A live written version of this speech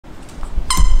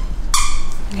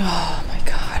Oh my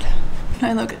God.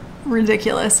 I look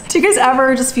ridiculous. Do you guys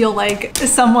ever just feel like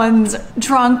someone's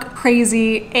drunk,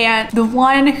 crazy, and the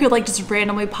one who like just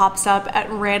randomly pops up at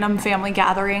random family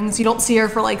gatherings, you don't see her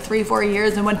for like 3-4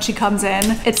 years, and when she comes in,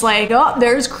 it's like, oh,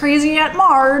 there's crazy Aunt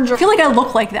Marge. I feel like I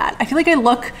look like that. I feel like I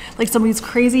look like somebody's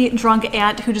crazy drunk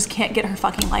aunt who just can't get her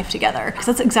fucking life together. Because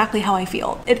that's exactly how I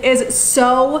feel. It is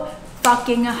so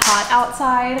fucking hot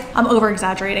outside. I'm over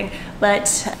exaggerating,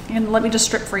 but and let me just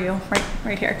strip for you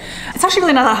right here. It's actually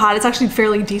really not that hot. It's actually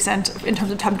fairly decent in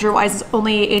terms of temperature wise. It's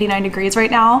only 89 degrees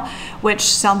right now, which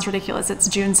sounds ridiculous. It's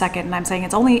June 2nd and I'm saying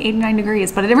it's only 89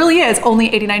 degrees, but it really is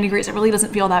only 89 degrees. It really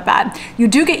doesn't feel that bad. You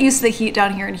do get used to the heat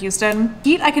down here in Houston.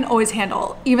 Heat I can always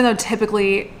handle, even though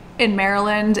typically in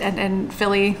Maryland and in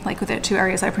Philly, like with the two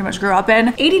areas I pretty much grew up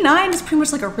in, 89 is pretty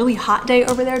much like a really hot day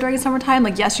over there during summertime.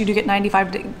 Like, yes, you do get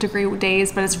 95-degree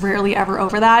days, but it's rarely ever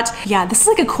over that. Yeah, this is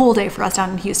like a cool day for us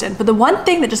down in Houston. But the one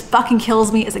thing that just fucking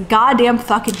kills me is a goddamn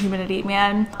fucking humidity,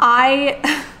 man.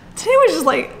 Today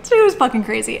was fucking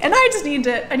crazy, and I need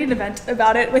to vent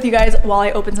about it with you guys while I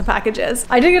open some packages.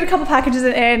 I did get a couple packages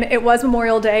in. It was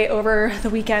Memorial Day over the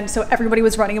weekend, so everybody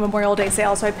was running a Memorial Day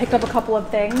sale, so I picked up a couple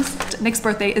of things. Nick's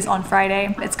birthday is on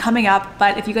Friday. It's coming up,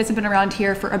 but if you guys have been around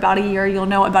here for about a year, you'll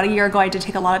know about a year ago I did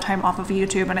take a lot of time off of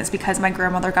YouTube, and it's because my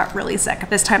grandmother got really sick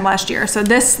this time last year. So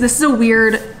this is a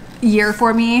weird year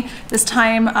for me this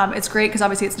time. It's great because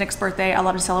obviously it's Nick's birthday. I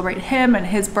love to celebrate him and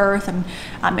his birth and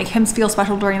make him feel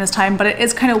special during this time, but it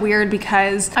is kind of weird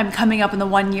because I'm coming up in the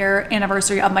 1-year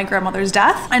anniversary of my grandmother's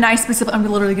death, and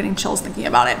I'm literally getting chills thinking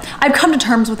about it. I've come to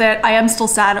terms with it. I am still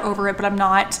sad over it, but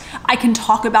I can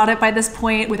talk about it by this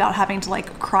point without having to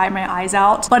like cry my eyes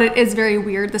out. But it is very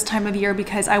weird this time of year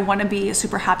because I want to be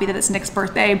super happy that it's Nick's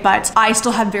birthday, but I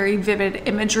still have very vivid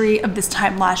imagery of this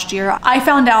time last year. I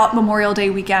found out Memorial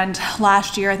Day weekend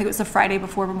last year. I think it was the Friday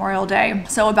before Memorial Day.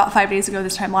 So about 5 days ago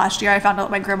this time last year, I found out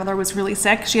that my grandmother was really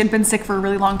sick. She had been sick for a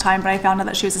really long time, but I found out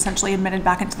that she was essentially admitted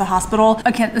back into the hospital.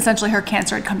 Essentially her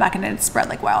cancer had come back and it had spread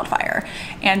like wildfire,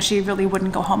 and she really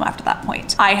wouldn't go home after that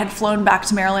point. I had flown back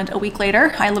to Maryland a week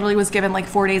later. I literally was given like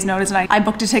 4 days notice, and I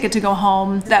booked a ticket to go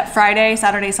home that Friday,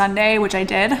 Saturday, Sunday, which I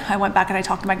did. I went back and I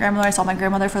talked to my grandmother. I saw my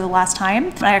grandmother for the last time.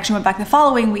 And I actually went back the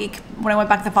following week. When I went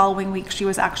back the following week, she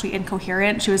was actually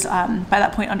incoherent. She was by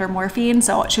that point under morphine,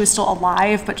 so she was still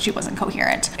alive, but she wasn't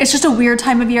coherent. It's just a weird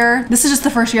time of year. This is just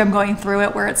the first year I'm going through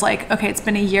it where it's like, okay, it's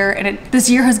been a year, and this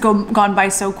year has gone by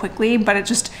so quickly, but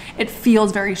it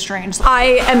feels very strange.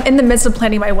 I am in the midst of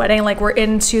planning my wedding. Like, we're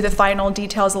into the final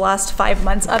details, the last 5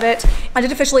 months of it. I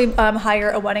did officially hire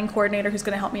a wedding coordinator who's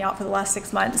going to help me out for the last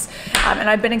 6 months, and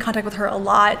I've been in contact with her a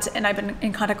lot, and I've been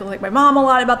in contact with like my mom a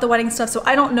lot about the wedding stuff. So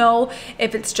I don't know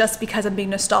if it's just because I'm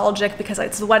being nostalgic because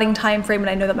it's the wedding time frame and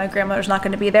I know that my grandmother's not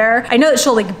going to be there. I know that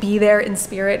she'll like be there in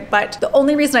spirit, but the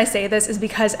only reason I say this is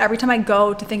because every time I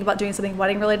go to think about doing something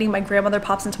wedding relating, my grandmother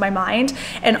pops into my mind,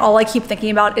 and all I keep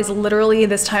thinking about is literally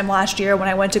this time last year when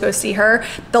I went to go see her,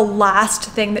 the last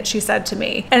thing that she said to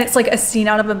me. And it's like a scene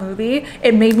out of a movie.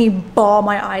 It made me bawl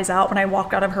my eyes out when I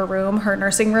walked out of her room, her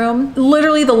nursing room.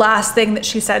 Literally the last thing that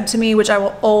she said to me, which I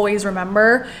will always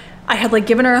remember. I had like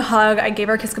given her a hug, I gave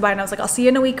her a kiss goodbye, and I was like, I'll see you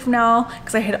in a week from now,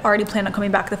 because I had already planned on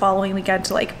coming back the following weekend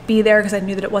to like be there, because I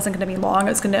knew that it wasn't going to be long.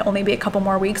 It was going to only be a couple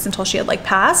more weeks until she had like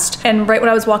passed. And right when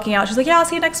I was walking out, she's like, yeah, I'll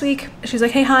see you next week. She's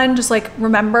like, hey hun, just like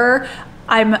remember,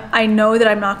 I know that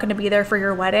I'm not going to be there for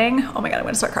your wedding. Oh my God, I'm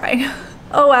going to start crying.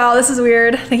 Oh wow, this is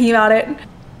weird thinking about it.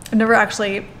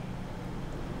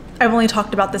 I've only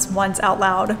talked about this once out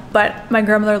loud, but my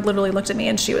grandmother literally looked at me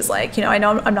and she was like, you know, I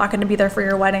know I'm not going to be there for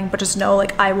your wedding, but just know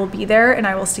like I will be there and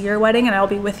I will see your wedding and I will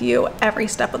be with you every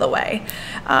step of the way.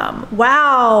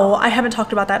 Wow, I haven't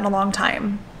talked about that in a long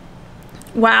time.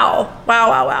 Wow, wow,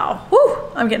 wow, wow.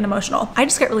 Woo, I'm getting emotional. I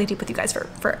just get really deep with you guys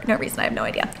for no reason. I have no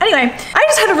idea. Anyway, I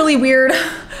just had a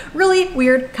really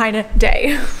weird kind of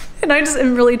day. And I just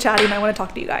am really chatty and I want to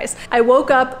talk to you guys. I woke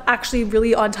up actually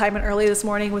really on time and early this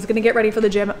morning, was gonna get ready for the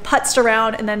gym, putzed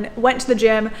around and then went to the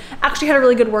gym. Actually had a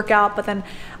really good workout, but then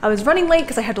I was running late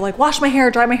because I had to like wash my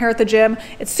hair, dry my hair at the gym.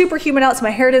 It's super humid out, so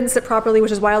my hair didn't sit properly,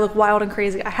 which is why I look wild and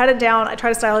crazy. I had it down, I try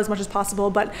to style it as much as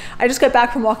possible, but I just got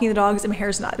back from walking the dogs and my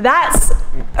hair's not. That's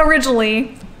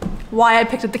originally why I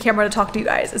picked up the camera to talk to you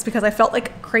guys, is because I felt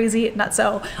like crazy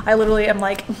nutso. I literally am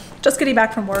like just getting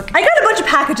back from work. I got a bunch of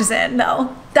packages in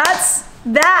though.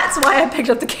 That's why I picked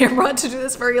up the camera to do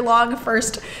this very long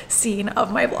first scene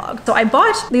of my vlog. So I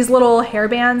bought these little hair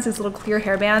bands, these little clear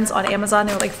hair bands on Amazon.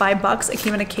 They were like $5. It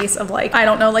came in a case of like, I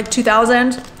don't know, like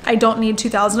 2,000. I don't need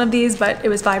 2,000 of these, but it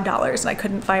was $5 and I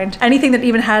couldn't find anything that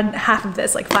even had half of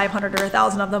this, like 500 or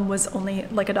 1,000 of them was only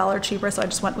like $1 cheaper. So I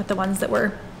just went with the ones that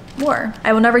were more.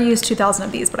 I will never use 2,000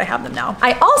 of these, but I have them now.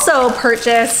 I also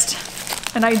purchased,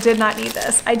 and I did not need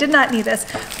this. I did not need this,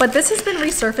 but this has been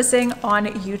resurfacing on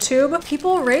YouTube.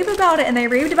 People rave about it, and they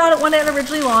raved about it when it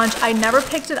originally launched. I never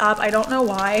picked it up. I don't know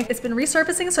why. It's been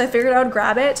resurfacing, so I figured I would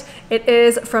grab it. It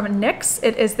is from NYX.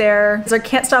 It is their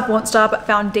Can't Stop, Won't Stop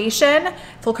foundation,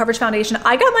 full coverage foundation.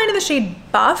 I got mine in the shade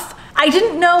Buff. I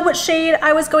didn't know what shade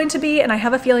I was going to be, and I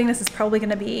have a feeling this is probably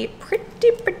gonna be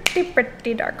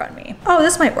pretty dark on me. Oh,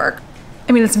 this might work.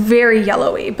 I mean, it's very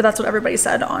yellowy, but that's what everybody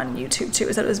said on YouTube too,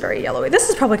 is that it was very yellowy. This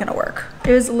is probably gonna work.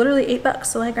 It was literally $8,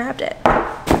 so I grabbed it.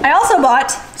 I also bought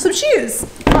some shoes.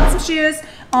 Bought some shoes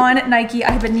on Nike.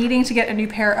 I have been needing to get a new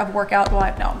pair of workout, well,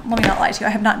 no, let me not lie to you.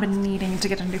 I have not been needing to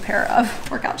get a new pair of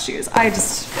workout shoes. I've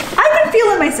been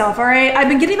feeling myself, all right? I've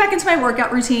been getting back into my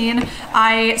workout routine.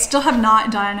 I still have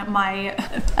not done my,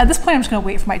 at this point, I'm just gonna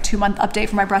wait for my 2-month update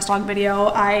for my breast log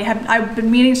video. I've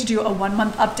been meaning to do a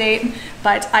 1-month update,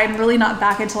 but I'm really not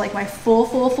back into like my full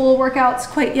workouts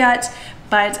quite yet.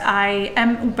 But I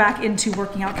am back into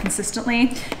working out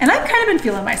consistently, and I've kind of been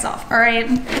feeling myself, all right?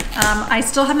 I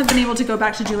still haven't been able to go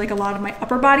back to do like a lot of my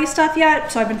upper body stuff yet,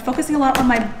 so I've been focusing a lot on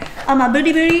my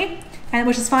booty, and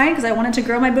which is fine because I wanted to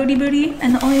grow my booty,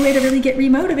 and the only way to really get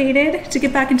remotivated to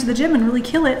get back into the gym and really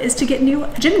kill it is to get new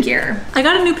gym gear. I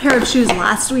got a new pair of shoes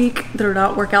last week that are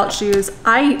not workout shoes.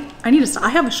 I need to stop. I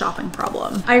have a shopping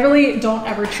problem. I really don't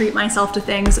ever treat myself to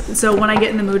things, so when I get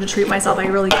in the mood to treat myself, I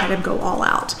really kind of go all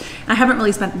out. I haven't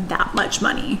really spent that much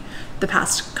money the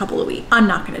past couple of weeks. I'm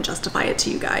not gonna justify it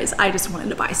to you guys. I just wanted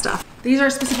to buy stuff. These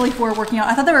are specifically for working out.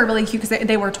 I thought they were really cute because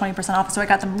they were 20% off, so I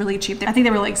got them really cheap. I think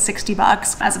they were like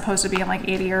 $60 as opposed to being like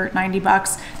 80 or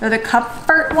 $90. They're the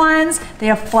comfort ones. They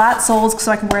have flat soles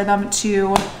so I can wear them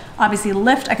to obviously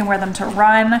lift. I can wear them to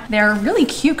run. They're really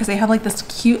cute because they have like this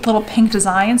cute little pink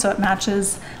design, so it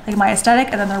matches like my aesthetic,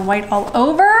 and then they're white all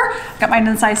over. Got mine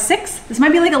in size 6. This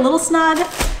might be like a little snug.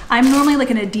 I'm normally like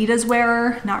an Adidas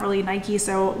wearer, not really Nike,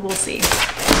 so we'll see.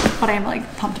 But I'm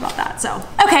like pumped about that, so.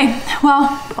 Okay, well,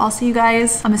 I'll see you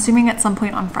guys, I'm assuming at some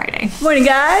point on Friday. Morning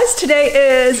guys, today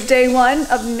is day 1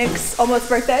 of Nick's almost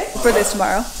birthday. Birthday's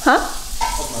tomorrow, huh? My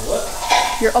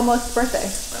what? Your almost birthday.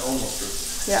 My almost birthday.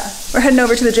 Yeah, we're heading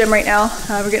over to the gym right now.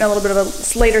 We're getting a little bit of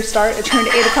a later start. It turned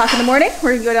 8 o'clock in the morning.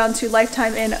 We're gonna go down to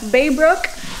Lifetime in Baybrook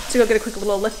to go get a quick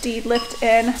little lift in.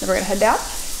 Then we're gonna head down,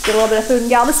 get a little bit of food in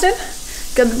Galveston,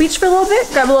 go to the beach for a little bit,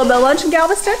 grab a little bit of lunch in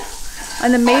Galveston,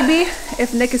 and then maybe,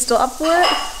 if Nick is still up for it,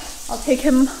 I'll take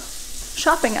him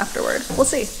shopping afterward. We'll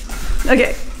see.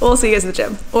 Okay, we'll see you guys at the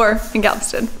gym or in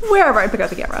Galveston, wherever I pick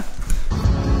up the camera.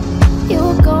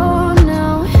 You're gone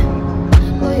now,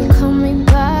 will you coming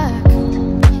back?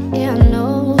 Yeah, I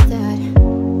know that.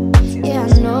 Yeah,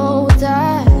 I know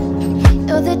that.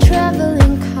 You're the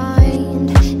traveling kind,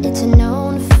 it's a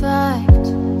known fact.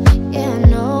 Yeah, I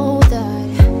know that.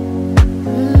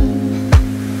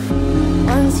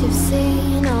 Once you've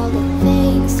seen all the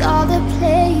things, all the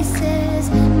places,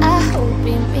 I hope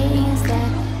it means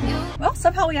that you. Well,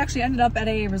 somehow we actually ended up at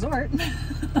a resort.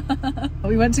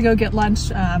 We went to go get lunch.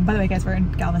 By the way, guys, we're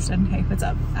in Galveston. Hey, what's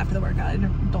up? After the workout, I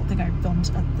don't think I filmed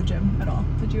at the gym at all.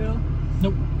 Did you at all?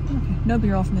 Nope. Okay, no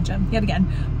B-roll from the gym yet again.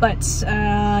 But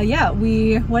yeah,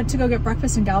 we went to go get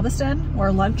breakfast in Galveston,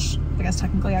 or lunch. I guess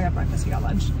technically I got breakfast, you got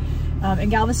lunch. In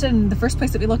Galveston, the first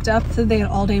place that we looked up said they had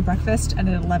all-day breakfast, and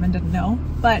at 11 didn't know.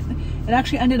 But it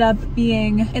actually ended up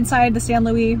being inside the San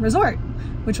Luis Resort,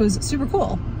 which was super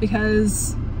cool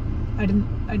because I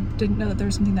didn't know that there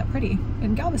was something that pretty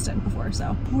in Galveston before.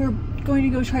 So we're going to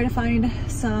go try to find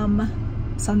some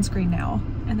sunscreen now,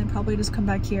 and then probably just come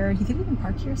back here. You think we can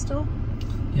park here still?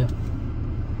 Yeah.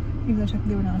 Even though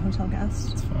technically we're not a hotel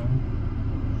guest. It's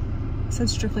fine. It said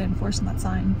strictly enforcing that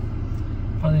sign.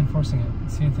 How are they enforcing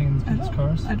it? See anything in these people's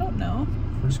cars? I don't know.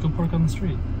 Or just go park on the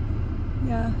street.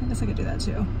 Yeah, I guess I could do that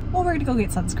too. Well, we're gonna go get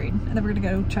sunscreen, and then we're gonna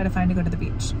go try to find to go to the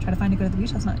beach. Try to find to go to the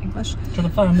beach, that's not English. Try to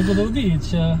find to go to the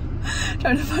beach, yeah.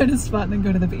 Try to find a spot and then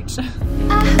go to the beach. I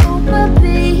hope I'll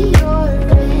be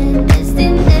your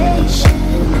destination.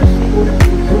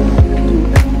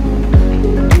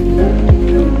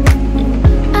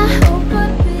 I hope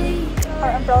I'll be.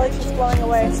 Our umbrella keeps blowing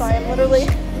away, so I am literally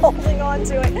holding on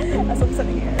to it as I'm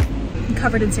sitting here. I'm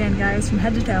covered in sand, guys, from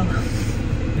head to toe.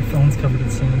 Your phone's covered in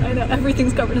sand. I know,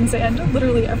 everything's covered in sand,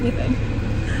 literally everything.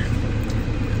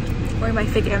 Wearing my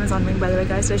fake Amazon ring, by the way,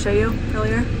 guys. Did I show you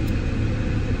earlier?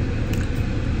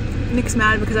 Nick's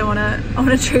mad because I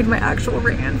wanna trade my actual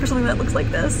ring in for something that looks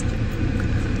like this.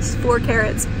 It's 4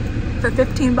 carats for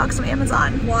 15 bucks on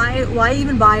Amazon. Why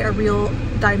even buy a real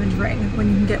diamond ring when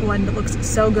you can get one that looks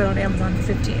so good on Amazon for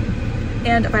 15?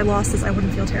 And if I lost this, I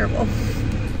wouldn't feel terrible.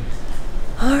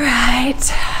 All right.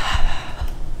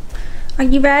 Are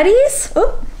you ready?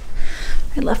 Oh,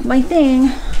 I left my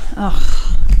thing.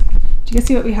 Ugh. Do you guys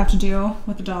see what we have to do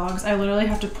with the dogs? I literally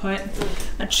have to put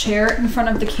a chair in front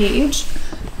of the cage.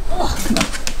 Ugh, come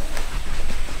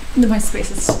on. My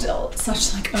space is still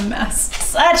such like a mess.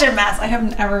 Such a mess. I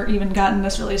haven't ever even gotten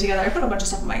this really together. I put a bunch of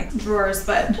stuff in my drawers,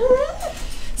 but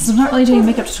so I'm not really doing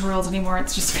makeup tutorials anymore.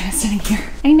 It's just kind of sitting here.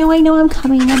 I know, I'm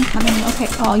coming. Okay.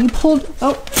 Oh, you pulled,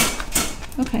 oh.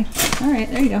 Okay, all right,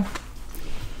 there you go.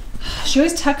 She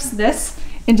always tucks this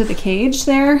into the cage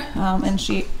there, and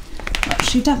she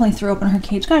definitely threw open her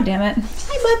cage. God damn it.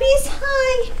 Hi, puppies,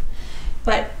 hi.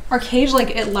 But our cage,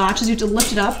 like, it latches. You have to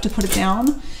lift it up to put it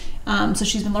down. So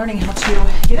she's been learning how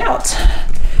to get out.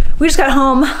 We just got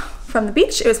home from the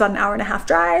beach. It was about an hour-and-a-half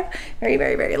drive. Very,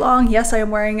 very, very long. Yes, I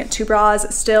am wearing 2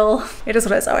 bras still. It is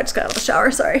what it is. Oh, I just got out of the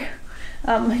shower, sorry.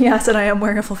 Yes, and I am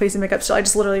wearing a full face of makeup still. I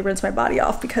just literally rinsed my body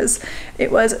off because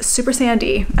it was super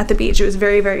sandy at the beach. It was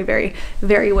very, very, very,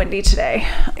 very windy today.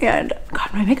 And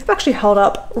God, my makeup actually held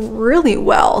up really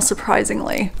well,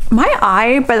 surprisingly. My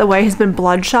eye, by the way, has been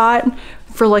bloodshot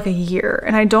for like a year,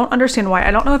 and I don't understand why.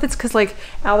 I don't know if it's because like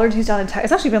allergies down in Texas.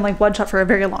 It's actually been like bloodshot for a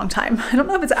very long time. I don't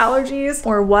know if it's allergies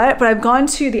or what, but I've gone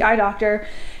to the eye doctor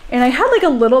and I had like a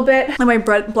little bit, like my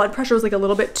blood pressure was like a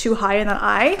little bit too high in that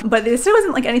eye, but it still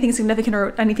wasn't like anything significant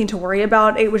or anything to worry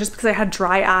about. It was just because I had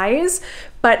dry eyes,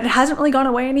 but it hasn't really gone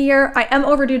away in a year. I am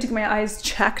overdue to get my eyes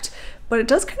checked, but it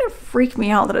does kind of freak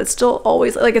me out that it's still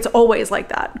always, like it's always like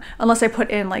that. Unless I put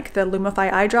in like the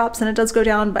Lumify eye drops and it does go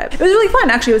down, but it was really fun.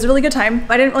 Actually, it was a really good time.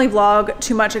 I didn't really vlog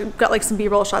too much. I got like some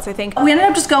B-roll shots, I think. We ended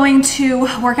up just going to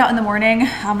work out in the morning,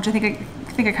 which I think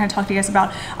I kind of talked to you guys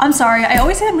about. I'm sorry, I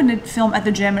always say I'm going to film at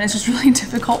the gym and it's just really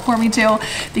difficult for me too,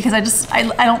 because I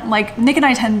don't like, Nick and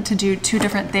I tend to do 2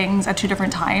 different things at 2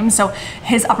 different times. So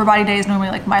his upper body day is normally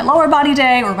like my lower body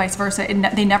day or vice versa.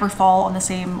 They never fall on the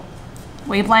same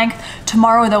wavelength.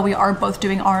 Tomorrow though, we are both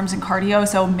doing arms and cardio,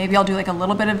 so maybe I'll do like a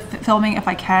little bit of filming if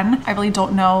I can. I really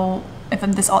don't know if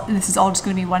this is all just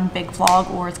going to be one big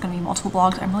vlog or it's going to be multiple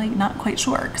vlogs. I'm really not quite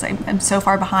sure because I'm so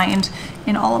far behind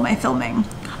in all of my filming.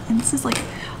 And this is like,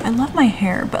 I love my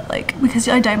hair, but like, because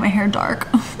I dye my hair dark,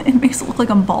 it makes it look like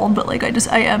I'm bald, but like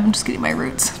I am just getting my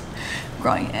roots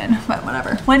growing in, but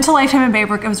whatever. Went to Lifetime in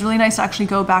Baybrook. It was really nice to actually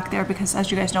go back there because as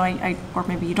you guys know, or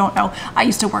maybe you don't know, I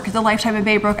used to work at the Lifetime in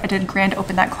Baybrook. I did grand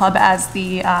open that club as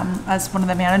as one of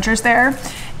the managers there.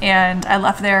 And I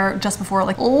left there just before,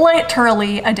 like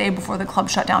literally a day before the club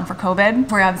shut down for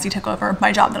COVID, where I obviously took over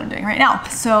my job that I'm doing right now.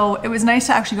 So it was nice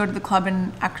to actually go to the club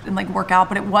and like work out,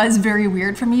 but it was very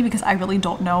weird for me because I really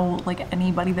don't know like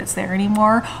anybody that's there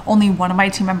anymore. Only one of my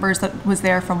team members that was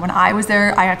there from when I was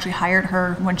there. I actually hired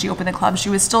her when she opened the club. She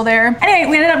was still there. Anyway,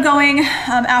 we ended up going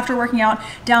after working out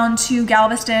down to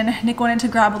Galveston. Nick wanted to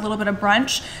grab a little bit of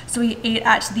brunch, so we ate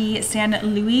at the San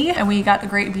Luis and we got a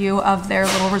great view of their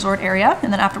little resort area.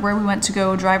 And then afterward, we went to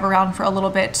go drive around for a little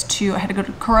bit. I had to go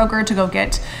to Kroger to go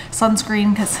get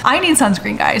sunscreen because I need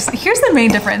sunscreen, guys. Here's the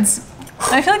main difference.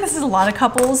 And I feel like this is a lot of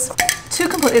couples, 2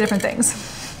 completely different things.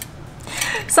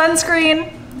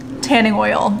 Sunscreen, tanning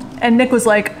oil. And Nick was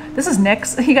like, this is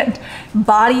Nick's. He got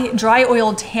body dry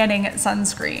oil tanning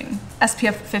sunscreen,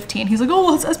 SPF 15. He's like, oh,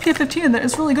 well, it's SPF 15 and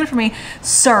it's really good for me.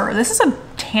 Sir, this is a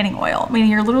tanning oil. I mean,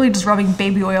 you're literally just rubbing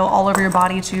baby oil all over your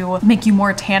body to make you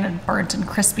more tan and burnt and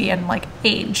crispy and like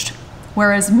aged.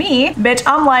 Whereas me, bitch,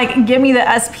 I'm like, give me the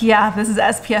SPF. This is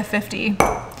SPF 50. We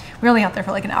were only out there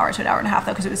for like an hour to an hour and a half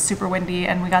though, because it was super windy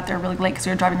and we got there really late because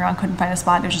we were driving around, couldn't find a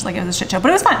spot. It was just like, it was a shit show, but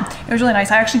it was fun. It was really nice.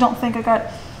 I actually don't think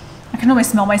I can always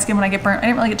smell my skin when I get burnt. I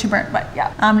didn't really get too burnt, but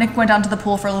yeah. Nick went down to the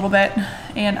pool for a little bit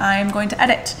and I'm going to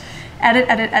edit,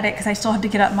 because I still have to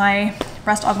get up my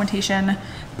breast augmentation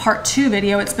part 2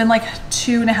 video. It's been like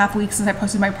 2.5 weeks since I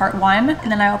posted my part 1.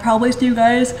 And then I will probably see you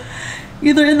guys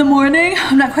either in the morning.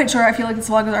 I'm not quite sure. I feel like this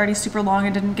vlog was already super long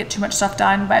and didn't get too much stuff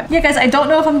done. But yeah, guys, I don't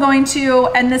know if I'm going to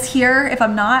end this here. If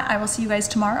I'm not, I will see you guys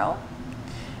tomorrow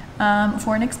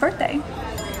for Nick's birthday.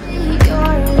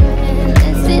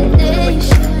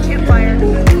 Campfire.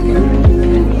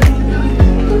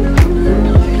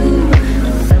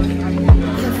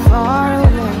 Far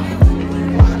away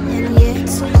and yet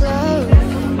so close.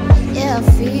 Yeah, I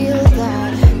feel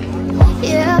that.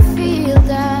 Yeah, I feel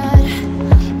that.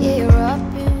 Yeah, you're up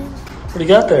in. What do you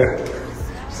got there?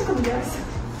 Just a couple guys.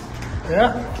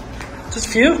 Yeah? Just a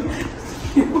few?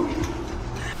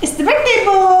 It's the birthday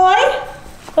boy!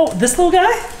 Oh, this little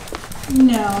guy?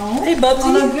 No. Hey, Bubsy.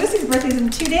 Although Goosey's birthday's in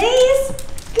 2 days.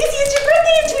 Goosey, it's your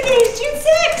birthday in 2 days, June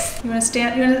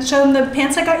 6th. You wanna show them the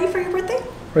pants I got you for your birthday?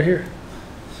 Right here.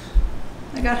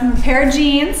 I got him a pair of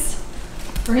jeans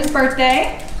for his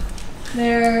birthday.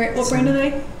 They're, what brand are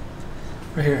they?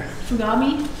 Right here.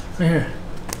 Fugami? Right here.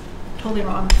 Totally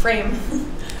wrong. Frame.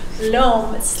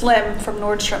 Loam Slim from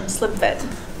Nordstrom. Slim Fit.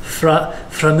 Frame.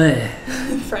 Frame.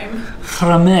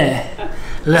 Frame.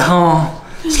 Leon.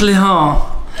 Slion.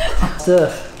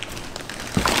 Stuff.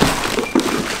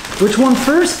 Which one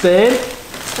first, babe?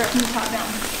 Start from the top down.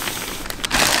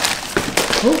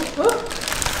 Oh.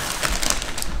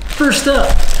 First up.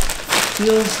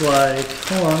 Feels like,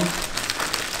 hold on.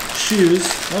 Shoes.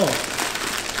 Oh.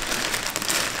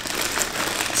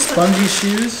 Spongy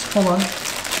shoes. Hold on.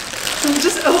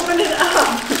 Just open it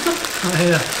up. Oh,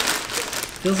 yeah.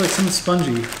 Feels like something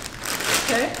spongy.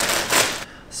 Okay.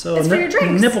 So it's for your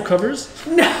drinks. Nipple covers.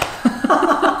 No.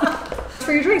 It's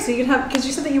for your drinks, so you can have, because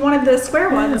you said that you wanted the square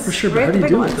ones. Yeah, for sure, right? but how do you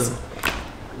do ones. it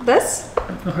though? This?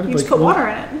 No, how do You just put water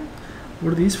in it.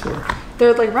 What are these for?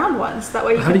 They're like round ones. That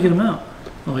way you How can, do you get them out?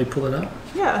 Oh, you pull it out?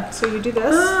 Yeah, so you do this.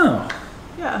 Oh.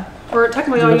 Yeah. Or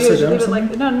technically Do all you you do is you upside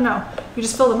leave it down like, no. You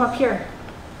just fill them up here.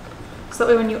 So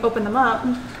that way when you open them up,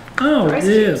 Oh, they're ice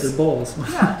yeah, cubes. they're balls.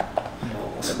 Yeah.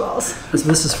 They're balls. That's what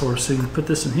this is for. So you put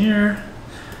this in here,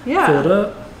 Yeah. fill it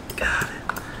up. Got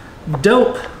it.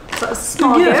 Dope. So that was a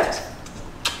small Good gift. gift.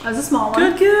 That was a small one.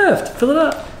 Good gift. Fill it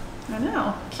up. I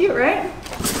know. Cute, right?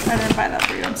 I didn't buy that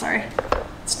for you, I'm sorry.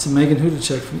 It's to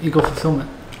meghudecheck from Eagle Fulfillment.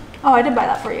 Oh, I did buy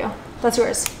that for you. That's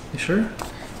yours. You sure?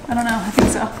 I don't know. I think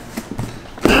so.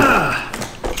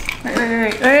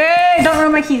 Wait. Hey, don't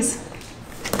ruin my keys.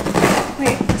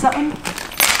 Wait, is that one?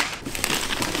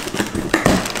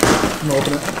 I'm gonna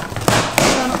open it. I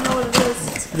don't know what it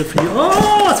is. Good for you.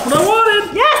 Oh, that's what I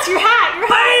wanted. Yes, your hat. Your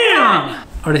hat. Bam!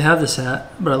 I already have this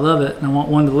hat, but I love it, and I want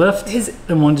one to lift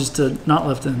and one just to not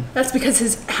lift in. That's because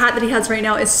his hat that he has right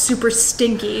now is super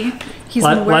stinky. He's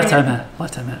been wearing Lifetime it.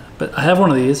 Lifetime hat. But I have one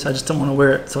of these. I just don't want to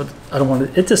wear it, so I don't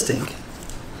want it to stink.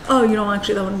 Oh, you don't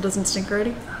actually, that one doesn't stink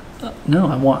already? No,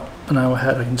 I want an Iowa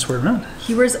hat I can just wear around.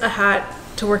 He wears a hat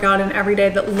to work out in every day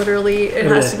that literally, it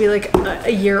Every has day. to be like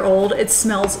a year old. It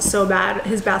smells so bad.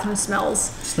 His bathroom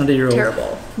smells It's not a year old.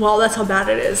 terrible. Well, that's how bad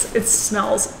it is. It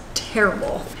smells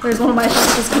terrible. There's one of my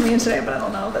packages coming in today, but I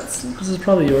don't know. This is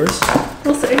probably yours.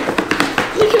 We'll see. You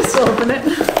can still open it.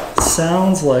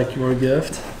 Sounds like your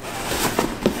gift.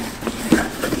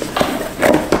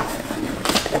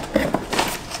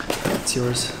 It's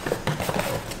yours.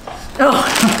 Oh,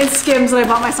 it's Skims that I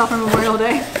bought myself on Memorial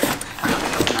Day. I'm not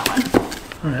gonna open that one.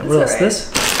 All right, what else? alright. This?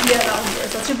 Yeah, that one's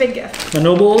yours. That's your big gift. My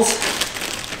nobles?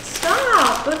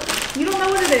 Stop! You don't know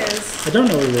what it is. I don't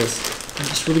know what it is. I'm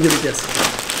just really good at guessing.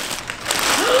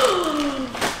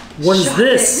 What is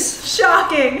this?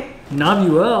 Shocking!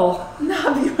 Nabuel.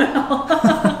 Nabuel. I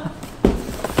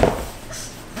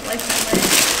like that,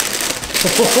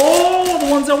 Oh, the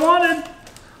ones I wanted.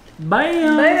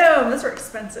 Bam. Boom! Those are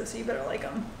expensive, so you better like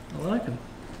them. I like them.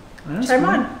 Try them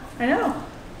on. I know.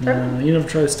 Try them. No, you never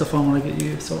try stuff on when I get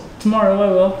you. So tomorrow I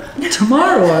will.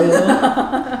 Tomorrow I will.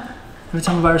 Every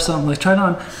time I buy her something, like, try it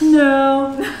on.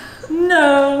 No.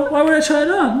 No. Why would I try it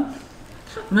on?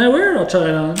 When I wear it, I'll try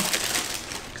it on.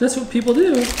 Because that's what people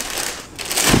do.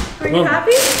 Are you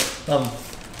happy?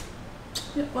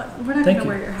 Yeah, what? We're not Thank gonna you.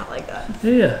 wear your hat like that.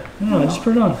 yeah. No, I just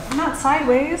put it on. I'm not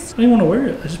sideways. I didn't want to wear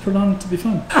it. I just put it on to be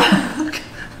fun.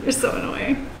 You're so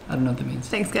annoying. I don't know what that means.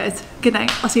 Thanks, guys. Good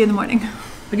night. I'll see you in the morning.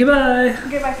 Goodbye.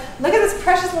 Goodbye. Look at this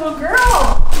precious little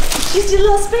girl. She's doing a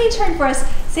little spinny turn for us.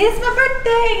 Say it's my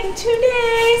birthday in 2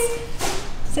 days.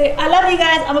 Say, I love you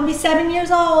guys. I'm gonna be 7 years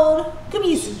old.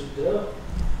 Goobies.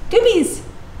 Goobies.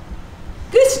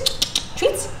 Goose.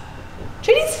 Treats.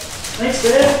 Treaties. Thanks,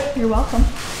 Dad. You're welcome.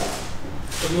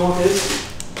 What do you want this?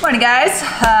 Morning, guys.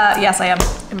 Yes, I am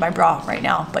in my bra right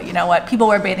now, but you know what? People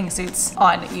wear bathing suits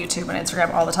on YouTube and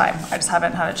Instagram all the time. I just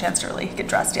haven't had a chance to really get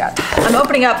dressed yet. I'm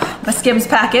opening up my Skims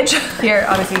package. Here,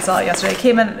 obviously you saw it yesterday. It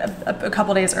came in a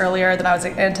couple days earlier than I was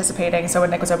anticipating, so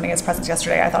when Nick was opening his presents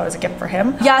yesterday, I thought it was a gift for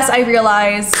him. Yes, I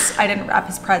realized I didn't wrap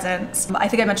his presents. I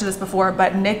think I mentioned this before,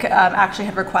 but Nick actually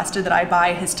had requested that I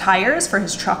buy his tires for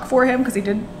his truck for him because he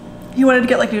wanted to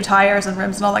get like new tires and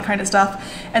rims and all that kind of stuff.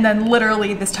 And then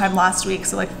literally this time last week,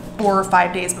 so like 4 or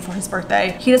 5 days before his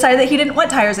birthday, he decided that he didn't want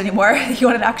tires anymore. He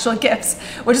wanted actual gifts,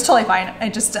 which is totally fine. I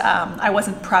just, I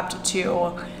wasn't prepped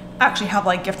to actually have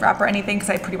like gift wrap or anything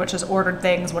because I pretty much just ordered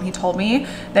things when he told me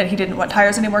that he didn't want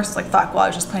tires anymore. So it's like, fuck, well, I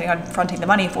was just planning on fronting the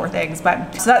money for things.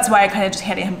 But so that's why I kind of just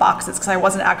handed him boxes because I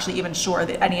wasn't actually even sure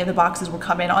that any of the boxes would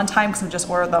come in on time because I just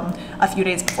ordered them a few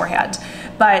days beforehand.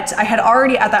 But I had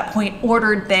already at that point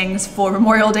ordered things for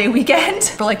Memorial Day weekend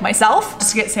for like myself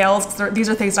just to get sales because these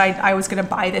are things that I was gonna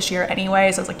buy this year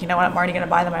anyway. So I was like, you know what, I'm already gonna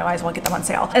buy them. I might as well get them on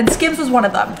sale. And Skims was one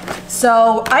of them.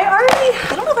 So I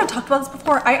don't know if I've talked about this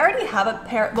before. I already have a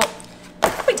pair, well,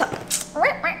 let me talk.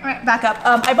 back up.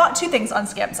 I bought 2 things on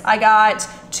Skims. I got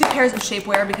 2 pairs of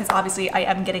shapewear because obviously I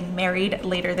am getting married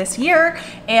later this year,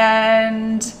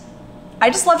 and I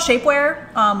just love shapewear.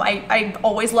 I've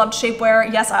always loved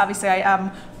shapewear. Yes, obviously I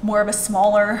am more of a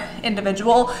smaller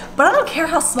individual, but I don't care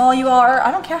how small you are. I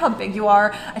don't care how big you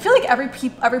are. I feel like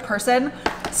every person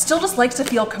still just likes to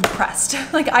feel compressed.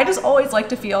 Like I just always like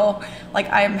to feel like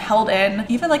I'm held in,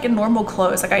 even like in normal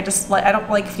clothes. Like I don't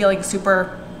like feeling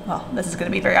super, well, this is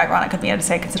gonna be very ironic of me to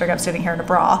say considering I'm sitting here in a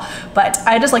bra, but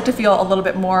I just like to feel a little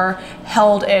bit more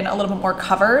held in, a little bit more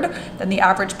covered than the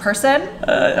average person.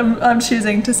 I'm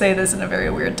choosing to say this in a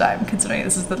very weird time considering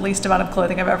this is the least amount of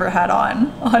clothing I've ever had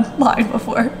online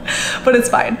before, but it's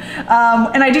fine.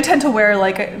 And I do tend to wear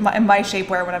like my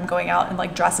shapewear when I'm going out in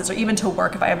like dresses or even to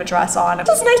work if I have a dress on. It's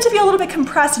just nice to feel a little bit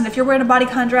compressed, and if you're wearing a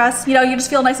bodycon dress, you know, you just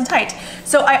feel nice and tight.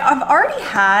 So I've already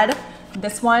had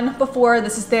this one before.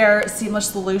 This is their Seamless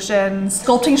Solutions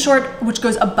sculpting short, which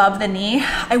goes above the knee.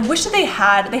 I wish that they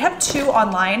have 2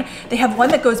 online. They have one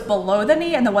that goes below the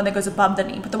knee and the one that goes above the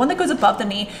knee, but the one that goes above the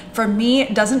knee for me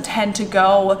doesn't tend to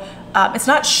go, it's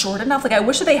not short enough. Like I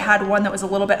wish that they had one that was a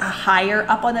little bit higher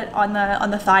up on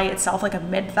the thigh itself, like a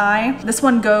mid thigh. This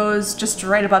one goes just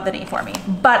right above the knee for me,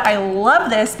 but I love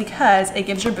this because it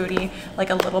gives your booty like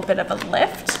a little bit of a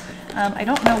lift. I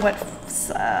don't know what,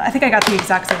 I think I got the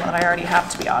exact same one that I already have,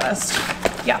 to be honest.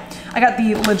 Yeah, I got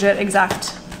the legit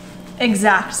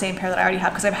exact same pair that I already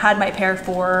have because I've had my pair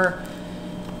for,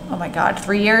 oh my God,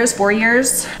 3 years, 4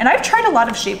 years. And I've tried a lot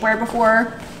of shapewear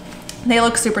before. They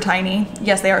look super tiny.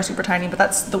 Yes, they are super tiny, but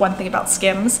that's the one thing about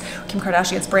Skims, Kim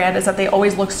Kardashian's brand, is that they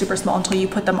always look super small until you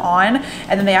put them on,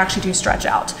 and then they actually do stretch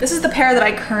out. This is the pair that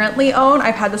I currently own.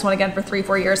 I've had this one again for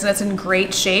 3-4 years, and it's in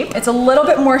great shape. It's a little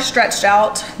bit more stretched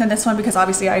out than this one because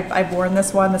obviously I've worn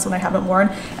this one I haven't worn,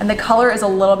 and the color is a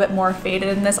little bit more faded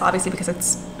in this, obviously because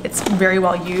it's very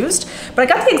well used. But I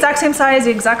got the exact same size, the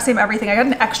exact same everything. I got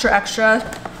an extra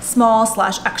small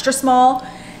 / extra small.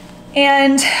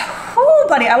 And whew,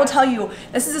 buddy, I will tell you,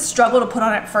 this is a struggle to put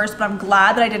on at first, but I'm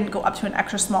glad that I didn't go up to an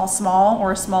extra small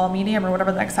or a small medium or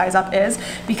whatever the next size up is,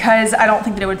 because I don't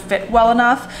think that it would fit well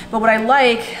enough. But what I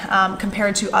like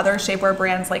compared to other shapewear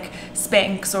brands like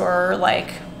Spanx or like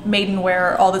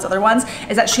Maidenwear, all those other ones,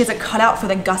 is that she has a cutout for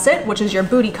the gusset, which is your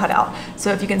booty cutout.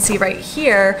 So if you can see right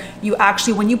here, you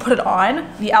actually, when you put it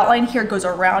on, the outline here goes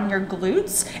around your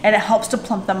glutes and it helps to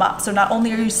plump them up. So not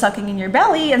only are you sucking in your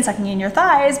belly and sucking in your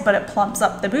thighs, but it plumps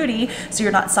up the booty so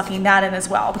you're not sucking that in as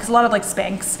well. Because a lot of like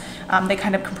Spanx, they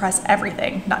kind of compress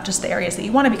everything, not just the areas that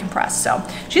you want to be compressed. So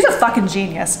she's a fucking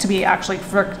genius to be actually,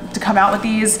 to come out with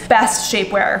these best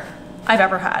shapewear I've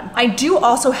ever had. I do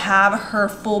also have her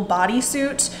full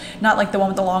bodysuit, not like the one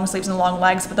with the long sleeves and the long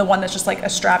legs, but the one that's just like a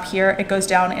strap here. It goes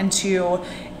down into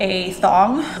a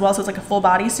thong as well, so it's like a full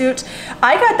bodysuit.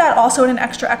 I got that also in an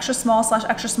extra small /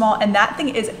 extra small, and that thing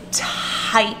is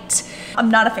tight.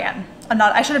 I'm not a fan.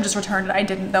 I should have just returned it. I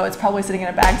didn't though. It's probably sitting in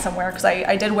a bag somewhere because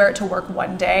I did wear it to work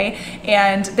one day,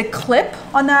 and the clip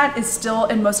on that is still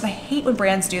in most, and I hate when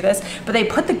brands do this, but they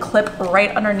put the clip right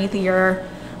underneath your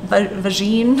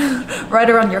vagine, right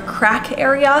around your crack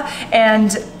area,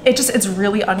 and it's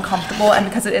really uncomfortable, and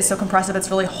because it is so compressive,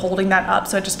 it's really holding that up.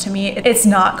 So it just, to me, it's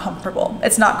not comfortable.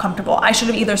 It's not comfortable. I should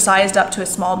have either sized up to a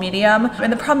small medium,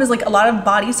 and the problem is like a lot of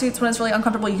bodysuits, when it's really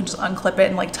uncomfortable, you can just unclip it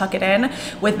and like tuck it in.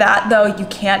 With that though, you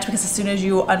can't, because as soon as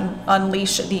you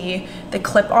unleash the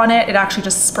clip on it, it actually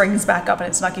just springs back up and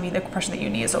it's not giving you the compression that you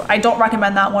need. So I don't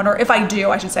recommend that one, or if I do,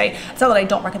 I should say, it's not that I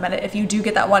don't recommend it. If you do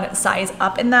get that one, size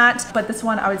up in that. But this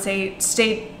one, I would say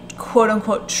stay quote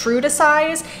unquote true to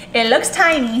size. It looks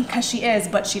tiny because she is,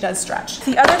 but she does stretch.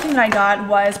 The other thing that I got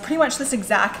was pretty much this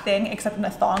exact thing except in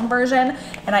a thong version,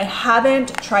 and I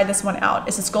haven't tried this one out.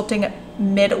 It's a sculpting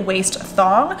mid-waist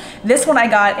thong. This one I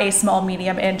got a small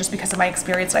medium in just because of my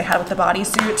experience that I had with the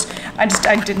bodysuit.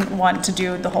 I didn't want to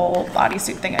do the whole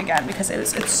bodysuit thing again because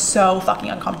it's so fucking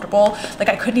uncomfortable. Like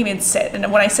I couldn't even sit,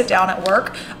 and when I sit down at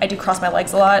work, I do cross my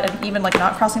legs a lot, and even like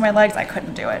not crossing my legs, I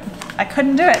couldn't do it. I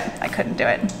couldn't do it. I couldn't do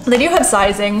it. They do have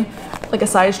sizing, like a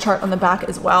size chart on the back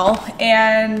as well.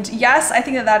 And yes, I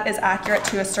think that that is accurate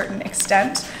to a certain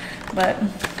extent, but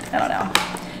I don't know.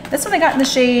 This one I got in the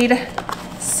shade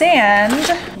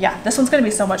Sand. Yeah, this one's gonna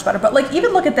be so much better. But like,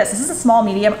 even look at this. This is a small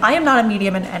medium. I am not a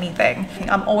medium in anything.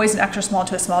 I'm always an extra small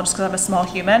to a small just because I'm a small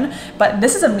human. But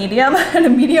this is a medium, and a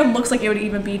medium looks like it would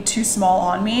even be too small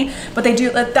on me. But they do,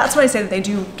 that's why I say that they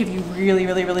do give you really,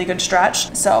 really, really good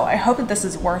stretch. So I hope that this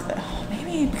is worth it.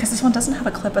 Because this one doesn't have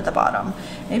a clip at the bottom.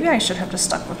 Maybe I should have just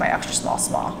stuck with my extra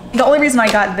small. The only reason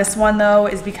I got this one though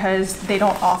is because they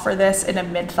don't offer this in a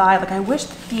mid-thigh. Like I wish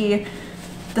the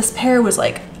this pair was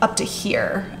like up to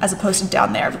here as opposed to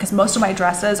down there, because most of my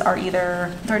dresses are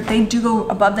either, they do go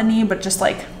above the knee, but just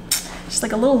like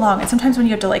a little long. And sometimes when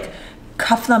you have to like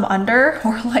cuff them under,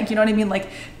 or like, you know what I mean, like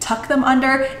tuck them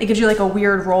under, it gives you like a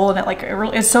weird roll, and it like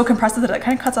it's so compressive that it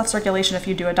kind of cuts off circulation if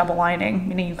you do a double lining,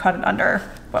 meaning you cut it under,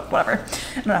 but whatever.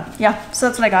 I don't know. Yeah, so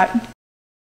that's what I got.